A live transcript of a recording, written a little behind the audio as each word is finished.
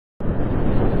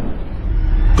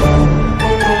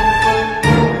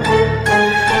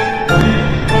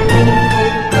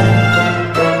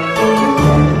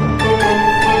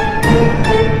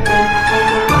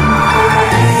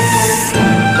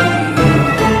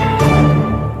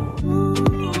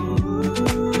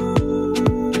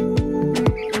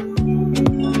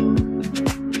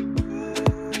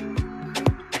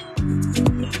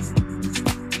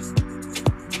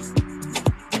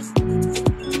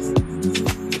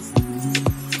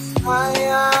Tell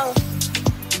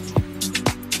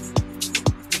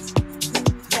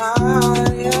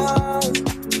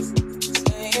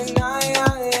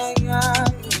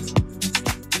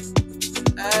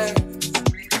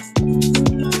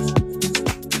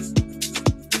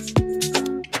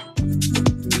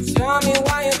me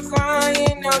why you're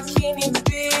crying, how can it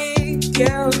be,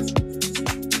 girl?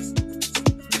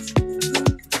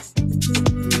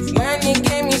 When you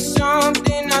gave me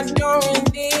something I don't really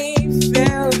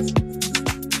feel,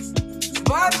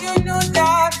 but you know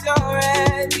that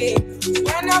already.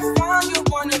 When I found you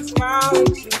on the ground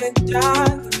in the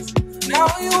dark, now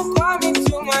you come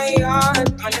into my yard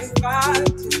uninvited.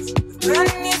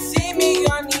 When you see me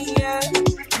on the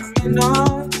edge, and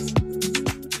all.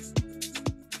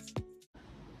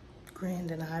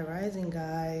 Grand and high rising,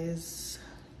 guys.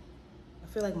 I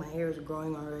feel like my hair is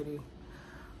growing already.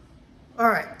 All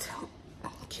right,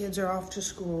 kids are off to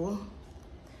school.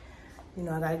 You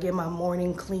know, I gotta get my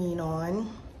morning clean on.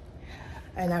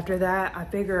 And after that, I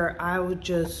figure I would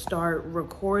just start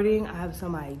recording. I have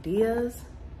some ideas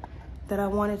that I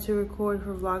wanted to record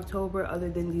for Vlogtober other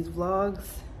than these vlogs.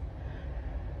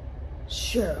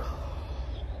 Sure.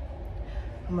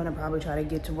 I'm gonna probably try to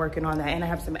get to working on that. And I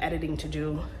have some editing to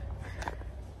do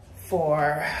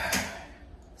for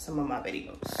some of my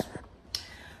videos.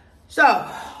 So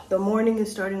the morning is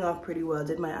starting off pretty well. I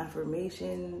did my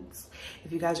affirmations.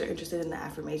 If you guys are interested in the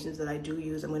affirmations that I do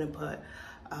use, I'm gonna put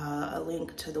a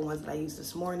link to the ones that I used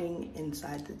this morning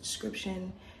inside the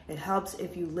description. It helps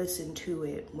if you listen to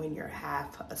it when you're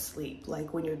half asleep.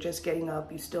 Like when you're just getting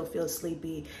up, you still feel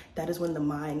sleepy. That is when the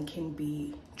mind can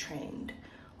be trained,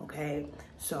 okay?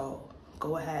 So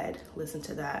go ahead, listen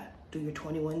to that. Do your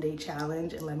 21-day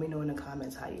challenge and let me know in the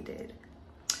comments how you did.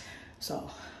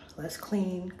 So let's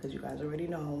clean, because you guys already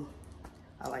know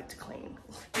I like to clean.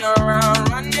 Around,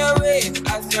 run away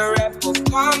as the rebel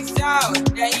comes out.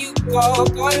 Then you go,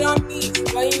 call on me.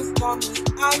 When you call me,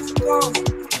 I come.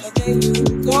 And then you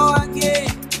go again.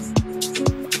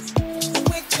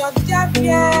 With your deaf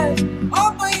ears,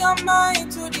 open your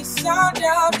mind to the sound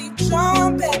of the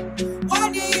trumpet.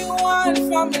 What do you want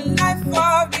from a life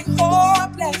of the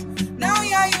hopeless? Now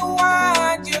you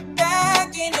want, you're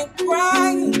begging and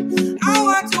crying. I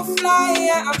want to fly,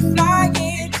 yeah, I'm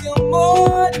flying till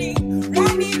morning.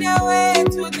 Running away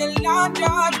to the land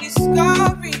of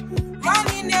discovery.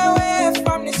 Running away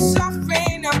from the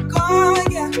suffering I'm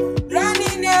gone, yeah.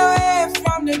 Running away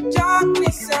from the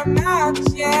darkness I'm out,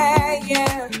 yeah,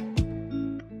 yeah.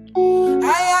 I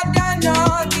had done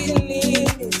all the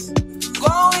limits,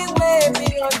 going way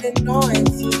beyond the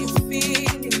noise, the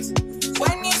feelings.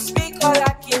 When you speak, all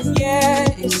I can hear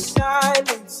is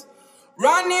silence.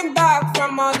 Running back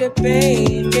from all the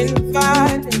pain and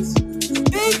violence.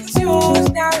 Big tunes,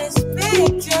 now it's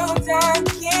big tunes, I'm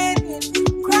kidding.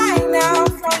 Crying out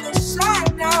from the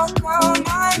side, now come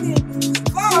on in.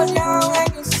 Fall down when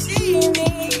you see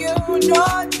me, you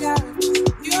know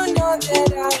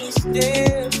that I was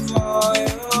there for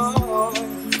you.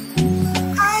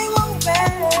 I will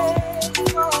wait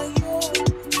for you,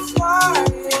 for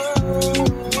you.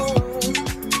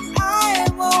 I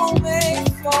will wait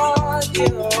for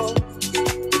you.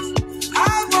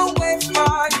 I will wait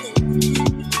for you.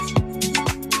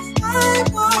 I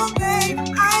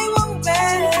will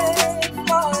wait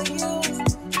for you.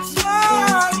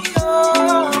 For you.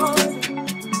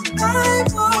 I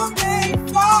will wait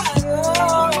for you.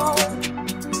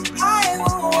 I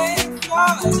will wait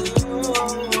for you.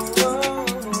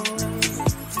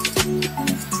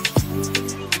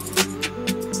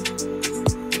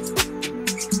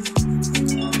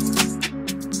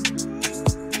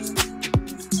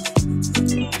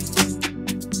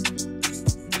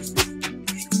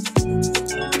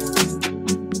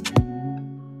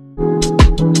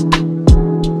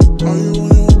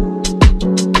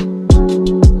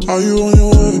 Are you on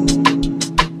your way?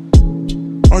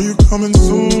 Are you coming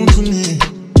soon to me?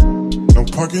 No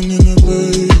parking in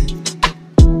LA,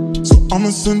 so I'ma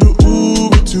send an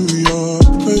Uber to your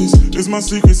place. It's my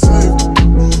secret safe,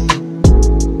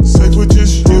 safe with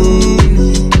just you and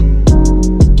me.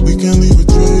 We can't leave a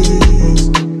trace.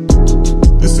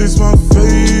 This is my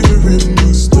favorite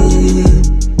mistake.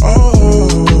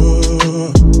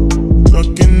 Oh,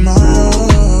 look in my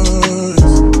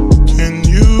eyes. Can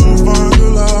you find the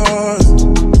light?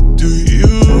 Do you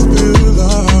feel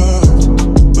alive?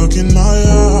 Look in my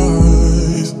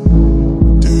eyes.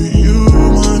 Do you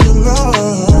mind the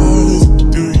lies?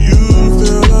 Do you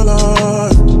feel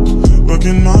alive? Look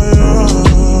in my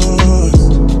eyes.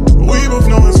 We both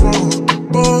know it's wrong,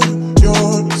 but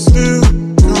you're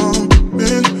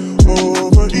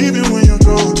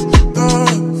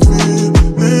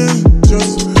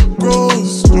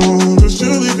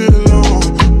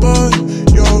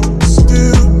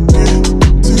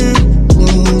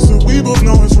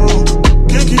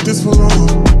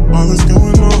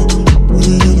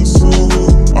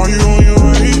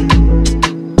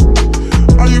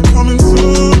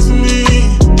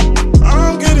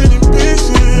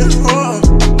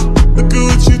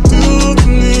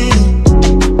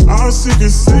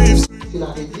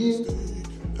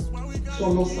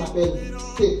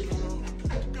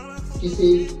qui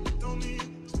c'est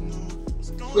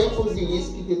frère Osiris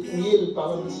qui était trouvé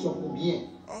par mission pour bien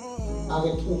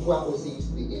avec le pouvoir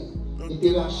Osiris de guerre. Il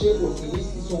était lâché Osiris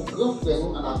qui sont grands frères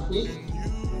en Afrique.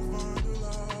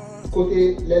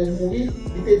 Côté l'aile mourir,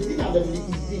 il était dit avec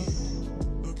l'Isis.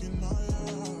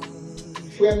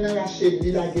 Frère n'a lâché,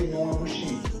 il a gagné en bouche.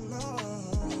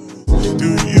 Do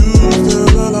you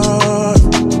feel alive?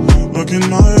 Look in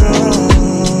my eyes.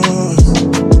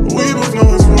 We both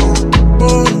know it's wrong,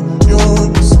 but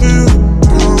you're still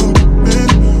coming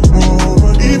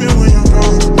over. Even when you're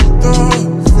gone,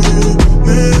 the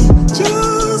feeling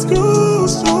just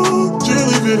grows strong. You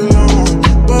leave it alone,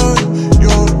 but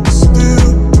you're still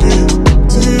getting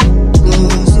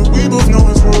close. We both know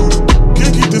it's wrong.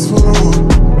 Can't keep this for long.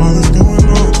 All that's going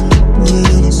on, put it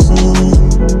in a song.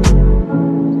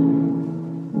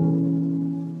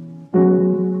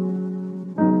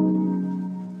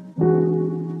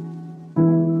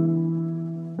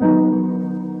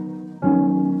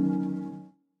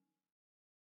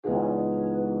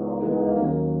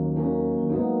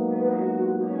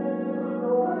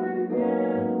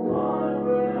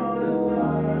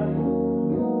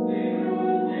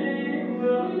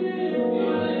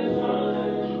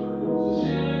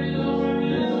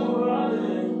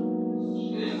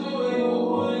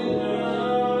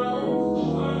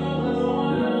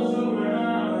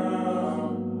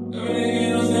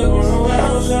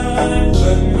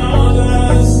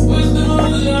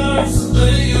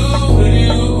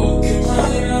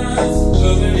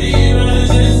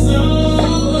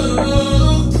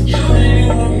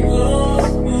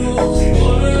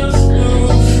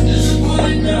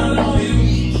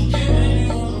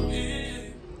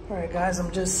 Guys,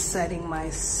 I'm just setting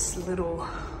my little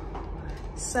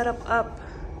setup up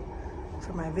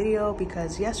for my video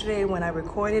because yesterday when I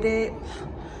recorded it,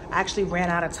 I actually ran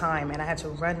out of time and I had to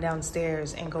run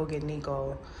downstairs and go get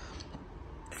Nico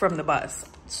from the bus.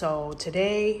 So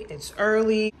today it's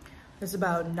early. It's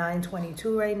about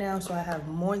 9:22 right now, so I have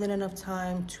more than enough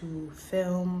time to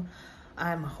film.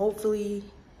 I'm hoping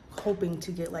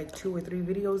to get like 2 or 3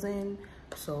 videos in.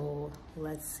 So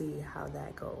let's see how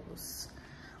that goes.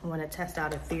 I want to test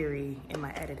out a theory in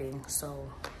my editing, so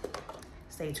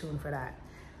stay tuned for that.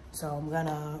 So I'm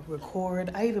gonna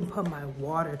record. I even put my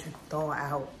water to thaw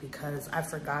out because I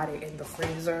forgot it in the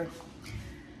freezer.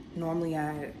 Normally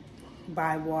I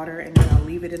buy water and then I'll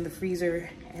leave it in the freezer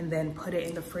and then put it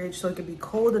in the fridge so it can be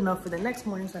cold enough for the next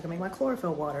morning so I can make my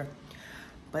chlorophyll water.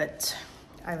 But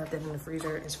I left it in the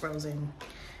freezer, it's frozen,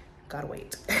 gotta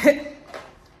wait.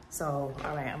 So,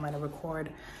 all right, I'm gonna record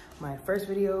my first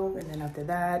video and then after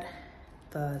that,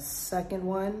 the second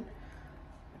one.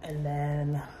 And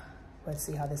then let's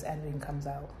see how this editing comes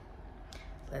out.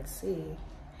 Let's see.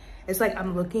 It's like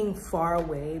I'm looking far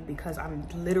away because I'm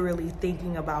literally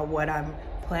thinking about what I'm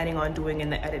planning on doing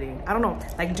in the editing. I don't know,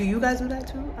 like, do you guys do that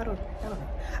too? I don't know.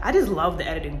 I just love the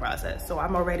editing process. So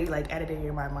I'm already like editing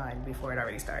in my mind before it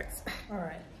already starts. All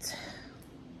right.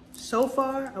 So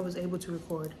far, I was able to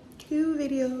record 2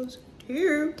 videos,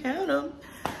 2, count them.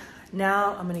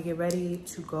 Now I'm gonna get ready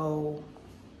to go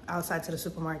outside to the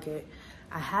supermarket.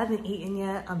 I haven't eaten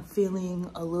yet. I'm feeling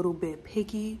a little bit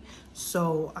picky.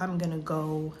 So I'm gonna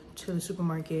go to the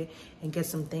supermarket and get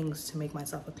some things to make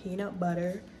myself a peanut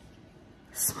butter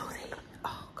smoothie.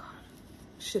 Oh God,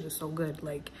 shit is so good.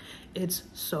 Like, it's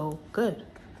so good,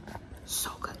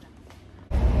 so good.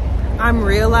 I'm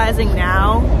realizing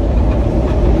now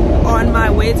on my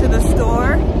way to the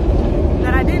store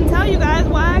that I didn't tell you guys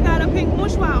why I got a pink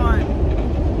mouchoir on.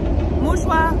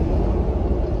 Mouchoir,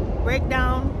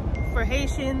 breakdown for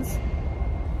Haitians,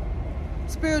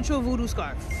 spiritual voodoo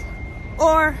scarf,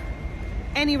 or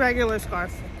any regular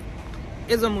scarf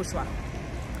is a mouchoir.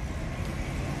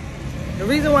 The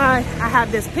reason why I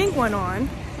have this pink one on,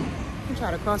 I'm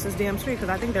trying to cross this damn street because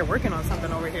I think they're working on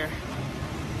something over here.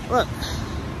 Look,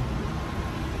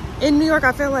 in New York,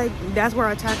 I feel like that's where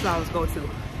our tax dollars go to.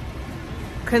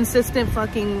 Consistent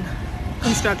fucking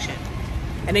construction.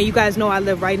 And then you guys know I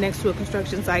live right next to a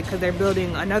construction site because they're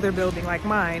building another building like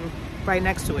mine right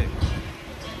next to it.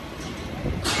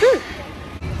 Whew.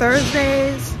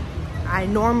 Thursdays, I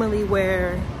normally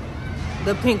wear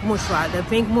the pink mouchoir. The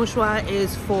pink mouchoir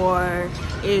is for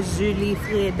Erzulie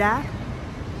Freda.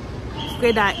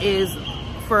 Freda is,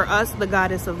 for us, the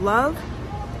goddess of love.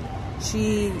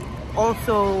 She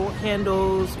also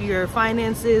handles your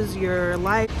finances, your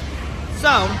life.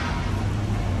 So,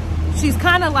 she's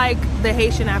kind of like the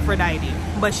Haitian Aphrodite,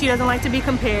 but she doesn't like to be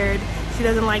compared. She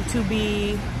doesn't like to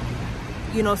be,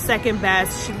 you know, second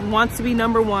best. She wants to be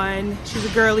number one. She's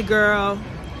a girly girl.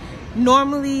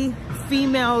 Normally,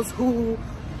 females who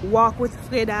walk with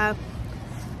Freda,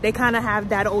 They kind of have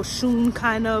that Oshun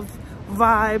kind of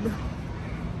vibe.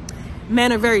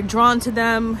 Men are very drawn to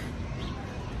them,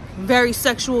 very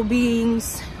sexual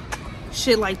beings,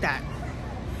 shit like that.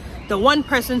 The one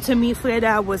person to meet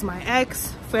Freda was my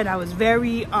ex. Freda was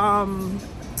very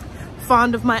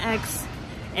fond of my ex,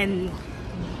 and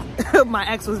my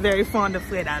ex was very fond of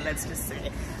Freda, let's just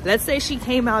say. Let's say she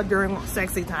came out during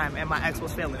sexy time and my ex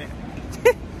was feeling it.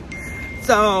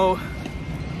 So,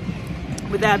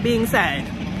 with that being said,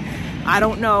 I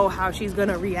don't know how she's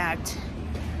gonna react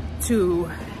to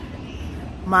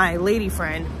my lady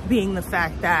friend being the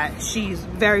fact that she's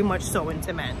very much so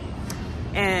into men.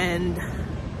 And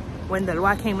when the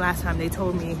Loi came last time, they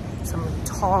told me some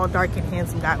tall, dark, and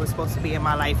handsome guy was supposed to be in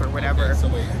my life or whatever.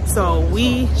 So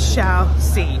we shall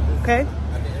see, okay?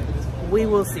 We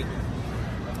will see.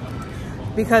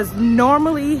 Because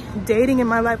normally, dating in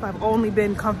my life, I've only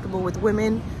been comfortable with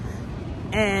women.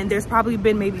 And there's probably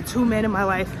been maybe 2 men in my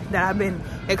life that I've been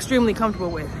extremely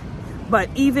comfortable with. But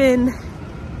even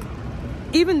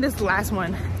this last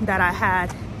one that I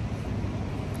had,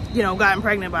 you know, gotten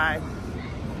pregnant by,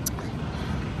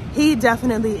 he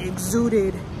definitely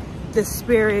exuded the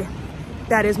spirit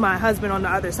that is my husband on the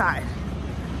other side.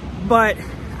 But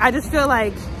I just feel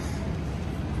like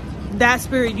that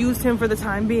spirit used him for the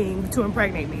time being to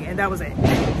impregnate me, and that was it.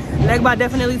 Legba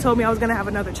definitely told me I was gonna have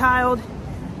another child.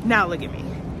 Now look at me.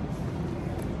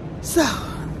 So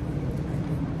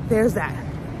there's that.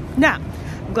 Now,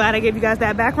 I'm glad I gave you guys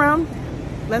that background.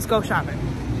 Let's go shopping,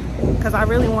 because I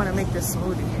really want to make this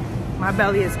smoothie. My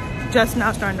belly is just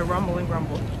now starting to rumble and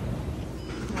grumble.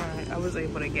 All right, I was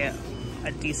able to get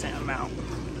a decent amount.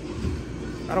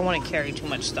 I don't want to carry too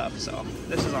much stuff, so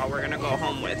this is all we're gonna go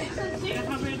home with.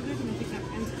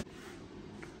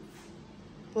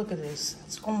 Look at this.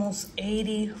 It's almost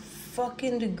 80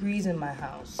 fucking degrees in my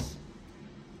house.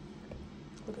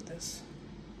 Look at this.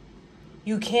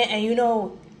 You can't, and you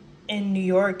know, in New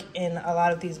York, in a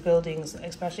lot of these buildings,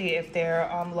 especially if they're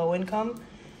low income,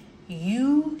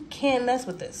 you can't mess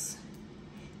with this.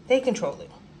 They control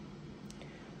it.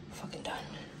 Fucking done.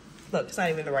 Look, it's not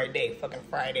even the right day. Fucking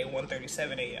Friday,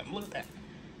 1:37 a.m. Look at that.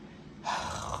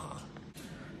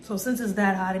 So since it's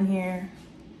that hot in here,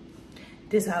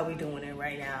 this is how we doing it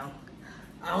right now.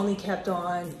 I only kept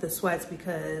on the sweats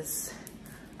because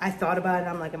I thought about it.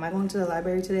 I'm like, am I going to the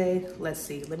library today? Let's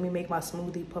see. Let me make my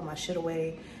smoothie, put my shit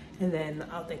away, and then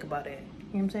I'll think about it. You know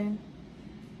what I'm saying?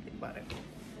 Think about it.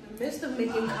 In the midst of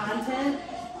making content,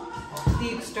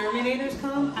 the exterminators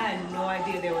come. I had no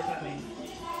idea they were coming.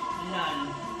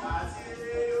 None.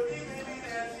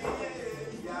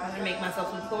 I'm gonna make myself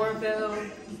some chlorophyll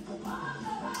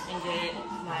and get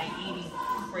my eating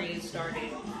craze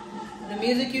started. The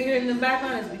music you hear in the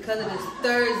background is because it is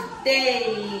Thursday.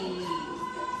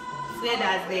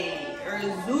 Freda's Day.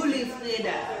 Erzulie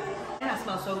Freda. And that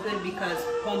smells so good because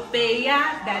Pompeia,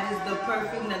 that is the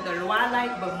perfume that the Loi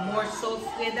like, but more so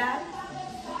Freda.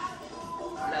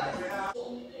 Love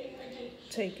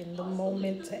it. Taking the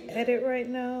moment to edit right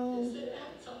now.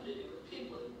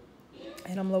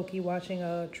 And I'm low-key watching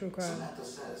a true crime.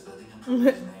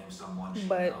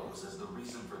 But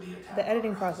the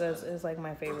editing process is like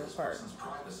my favorite part.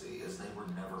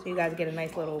 So you guys get a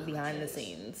nice little behind the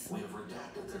scenes.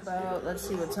 It's about, let's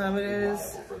see what time it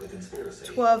is.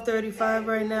 12:35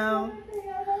 right now.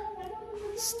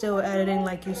 Still editing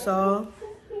like you saw.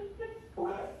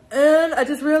 And I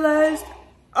just realized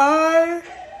I'm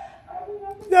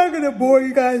not gonna bore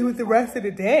you guys with the rest of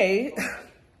the day.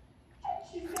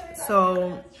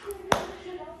 So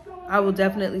I will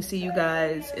definitely see you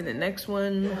guys in the next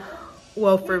one.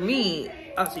 Well, for me,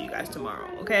 I'll see you guys tomorrow,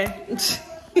 okay?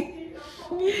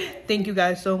 Thank you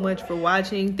guys so much for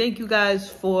watching. Thank you guys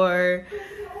for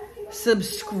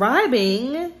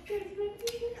subscribing,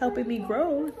 helping me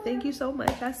grow. Thank you so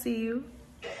much. I see you.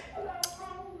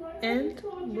 And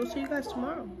we'll see you guys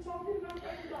tomorrow.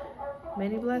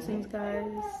 Many blessings, guys.